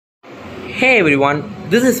Hey everyone,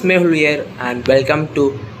 this is Mehul here and welcome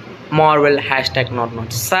to Marvel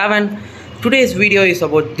 #not7. Today's video is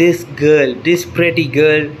about this girl, this pretty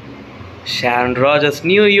girl, Sharon Rogers'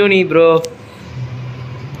 new uni, bro.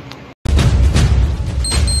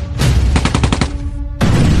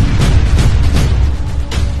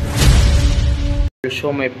 I'll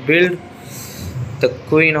show my build, the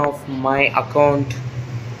queen of my account.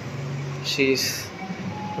 She's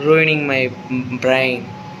ruining my brain.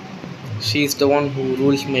 She's the one who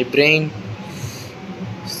rules my brain.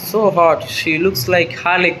 So hot. She looks like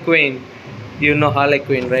Harley Quinn. You know Harley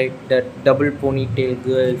Quinn, right? That double ponytail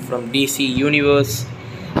girl from DC Universe.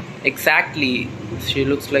 Exactly. She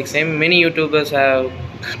looks like same. Many YouTubers have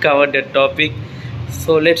covered that topic.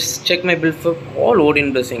 So let's check my build for all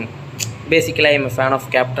Odin blessing. Basically, I am a fan of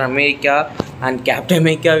Captain America, and Captain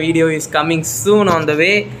America video is coming soon on the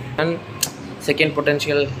way. And second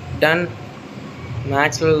potential done.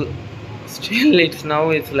 Maxwell still it's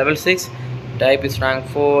level 6. Type is rank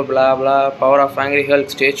 4, blah blah. Power of Angry Hulk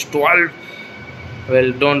stage 12.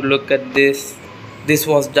 Well, don't look at this. This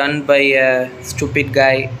was done by a stupid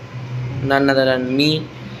guy, none other than me.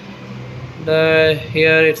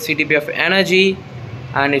 Here it's CTP of energy,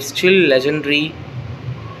 and it's still legendary.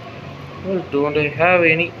 Well, don't I have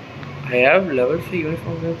any? I have level 3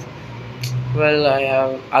 uniform. Well, I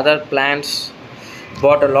have other plans.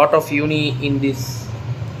 Bought a lot of uni in this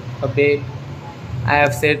update. I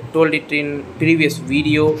have told it in previous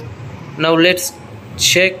video. Now let's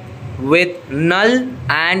check with Null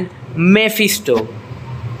and Mephisto.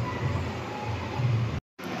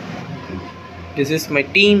 This is my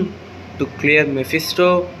team to clear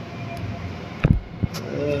Mephisto.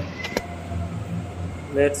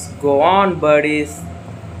 Let's go on, buddies.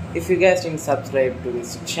 If you guys didn't subscribe to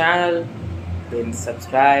this channel, then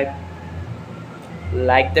subscribe,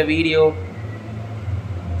 like the video.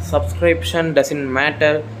 Subscription doesn't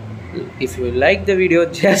matter. If you like the video,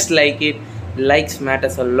 just like it. Likes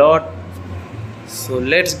matters a lot. So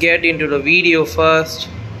let's get into the video first.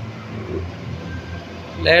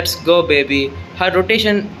 Let's go, baby. Her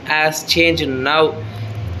rotation has changed now.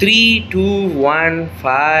 3 2 1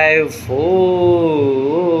 5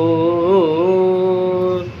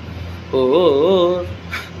 4 4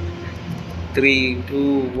 3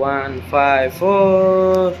 2 1 5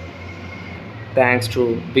 4. Thanks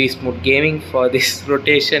to Beast Mode Gaming for this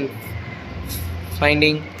rotation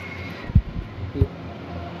finding.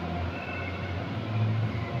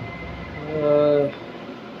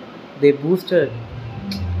 They boosted.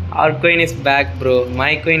 Our queen is back, bro.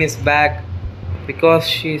 My queen is back because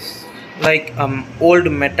she's like old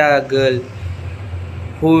meta girl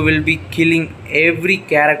who will be killing every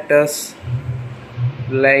characters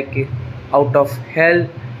like out of hell.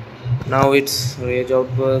 Now it's rage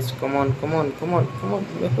outburst. Come on, come on, come on, come on,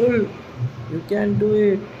 Mehul. You can do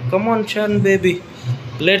it. Come on, Sharon, baby.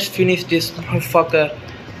 Let's finish this motherfucker.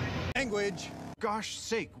 Language. Gosh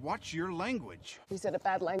sake, watch your language. You said a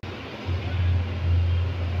bad language.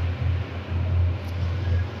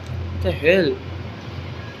 What the hell?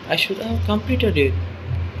 I should have completed it.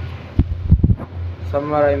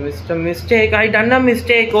 Somewhere I missed a mistake. I done a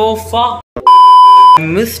mistake. Oh fuck. I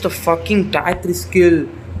missed a fucking type 3 skill.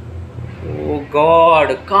 Oh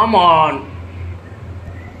god, come on.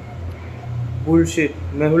 Bullshit.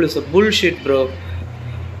 Mehul is a bullshit, bro.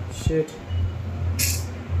 Shit.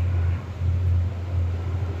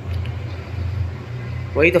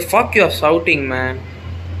 Why the fuck you are shouting, man?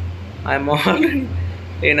 I'm already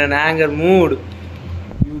in an anger mood.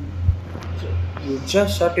 You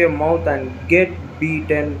just shut your mouth and get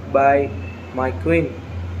beaten by my queen.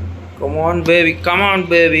 Come on, baby. Come on,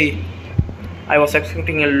 baby. I was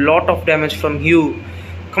expecting a lot of damage from you.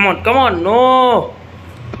 Come on, come on. No.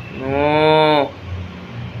 No.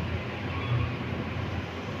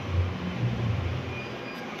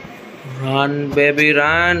 Run, baby,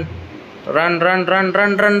 run. Run, run, run,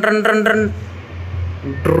 run, run, run, run, run.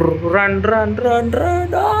 Run, run, run,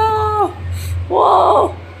 run. Oh.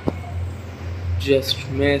 Whoa. Just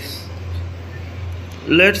miss.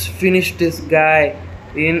 Let's finish this guy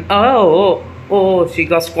in. Oh, she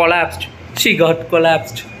got collapsed. She got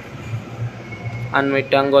collapsed. And my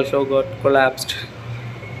tongue also got collapsed.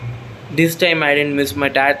 This time I didn't miss my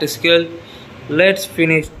title skill. Let's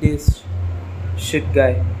finish this shit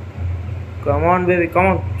guy. Come on, baby, come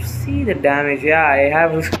on. See the damage. Yeah,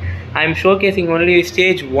 I'm showcasing only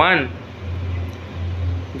stage 1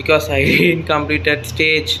 because I didn't complete that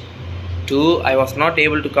stage 2. I was not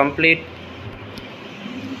able to complete.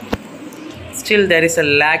 Still there is a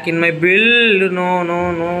lack in my build.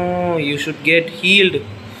 No. You should get healed.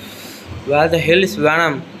 Where the hell is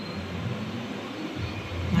Venom?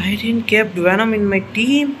 I didn't kept Venom in my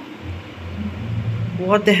team.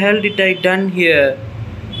 What the hell did I done here?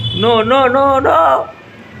 No, no, no, no.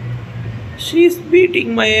 She's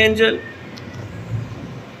beating my angel.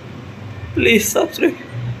 Please subscribe.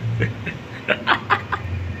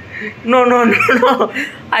 No, no, no, no.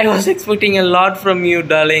 I was expecting a lot from you,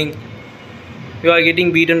 darling. You are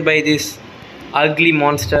getting beaten by this ugly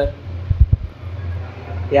monster.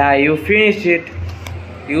 Yeah, you finished it.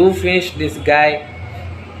 You finished this guy.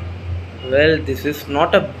 Well, this is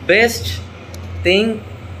not a best thing.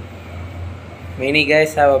 Many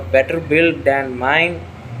guys have a better build than mine.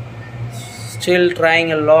 Still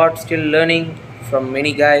trying a lot, still learning from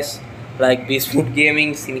many guys like Beastwood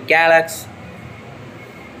Gaming, Cinecalax.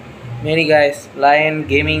 Many guys, Lion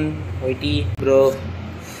Gaming, YT, bro.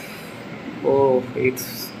 Oh,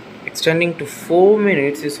 it's extending to 4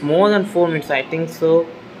 minutes. It's more than 4 minutes, I think so.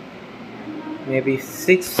 Maybe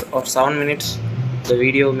 6 or 7 minutes. The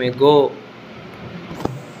video may go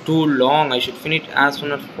too long. I should finish as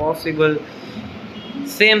soon as possible.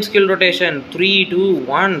 Same skill rotation. 3, 2,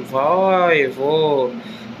 1, 5.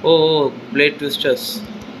 Oh, blade twisters.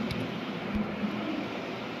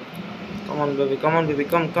 Come on, baby. Come on, baby.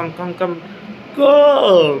 Come. Come.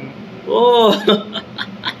 Oh.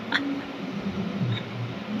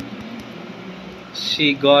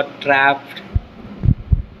 She got trapped.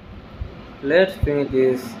 Let's finish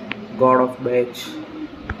this god of bitch.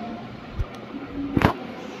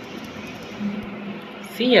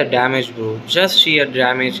 Sheer damage, bro. Just sheer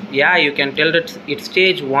damage. Yeah, you can tell that it's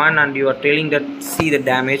stage 1 and you are telling that see the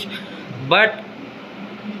damage, but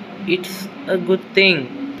it's a good thing.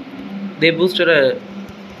 They boosted a.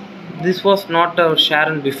 This was not our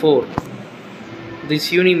Sharon before.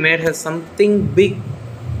 This uni made her something big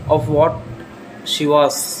of what she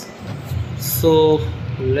was. So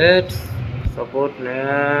let's support.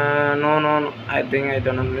 No. I think I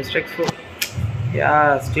done a mistake. So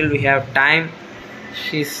yeah, still we have time.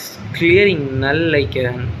 She's clearing null like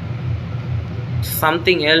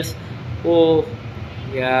something else. Oh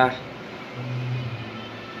yeah,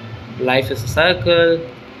 life is a circle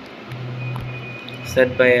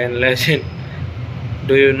said by a legend.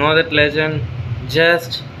 Do you know that legend?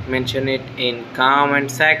 Just mention it in comment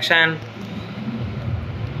section.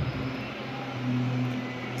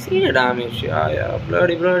 See the damage. Yeah,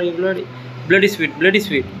 bloody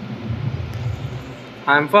sweet.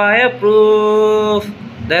 I'm fireproof.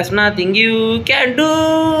 There's nothing you can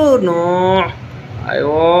do. No, I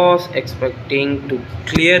was expecting to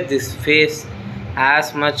clear this phase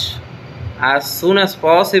as soon as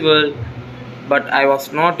possible, but I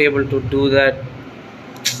was not able to do that.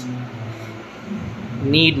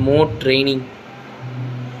 Need more training.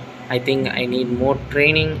 I think I need more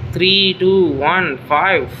training. 3, 2, 1,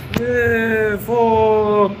 5,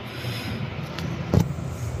 4.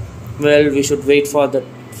 Well, we should wait for that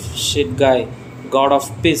shit guy. God of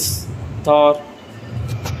Piss. Thor.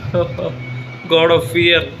 God of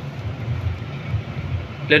Fear.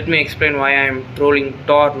 Let me explain why I am trolling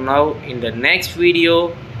Thor now in the next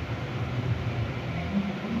video.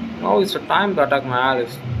 Now it's the time to attack my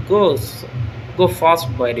allies. Go fast,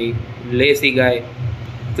 buddy. Lazy guy.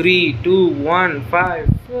 3, 2, 1, 5,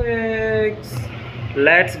 6.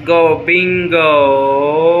 Let's go.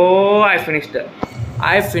 Bingo. I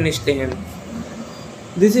finished him.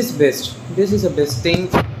 This is best. This is the best thing.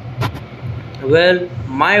 Well,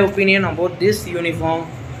 my opinion about this uniform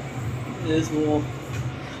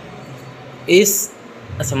is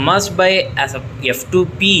as a must buy as a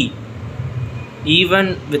F2P.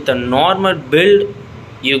 Even with a normal build,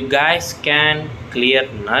 you guys can clear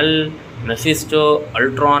Null, Mephisto,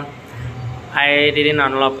 Ultron. I didn't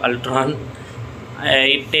unlock Ultron.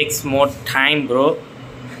 It takes more time, bro.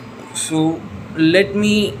 So let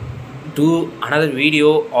me do another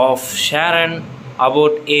video of Sharon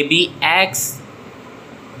about ABX.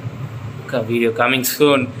 Video coming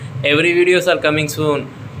soon. Every videos are coming soon.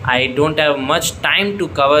 I don't have much time to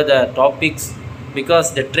cover the topics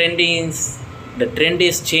because the trend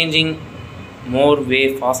is changing more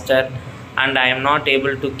way faster and I am not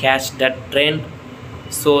able to catch that trend.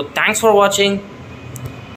 So thanks for watching.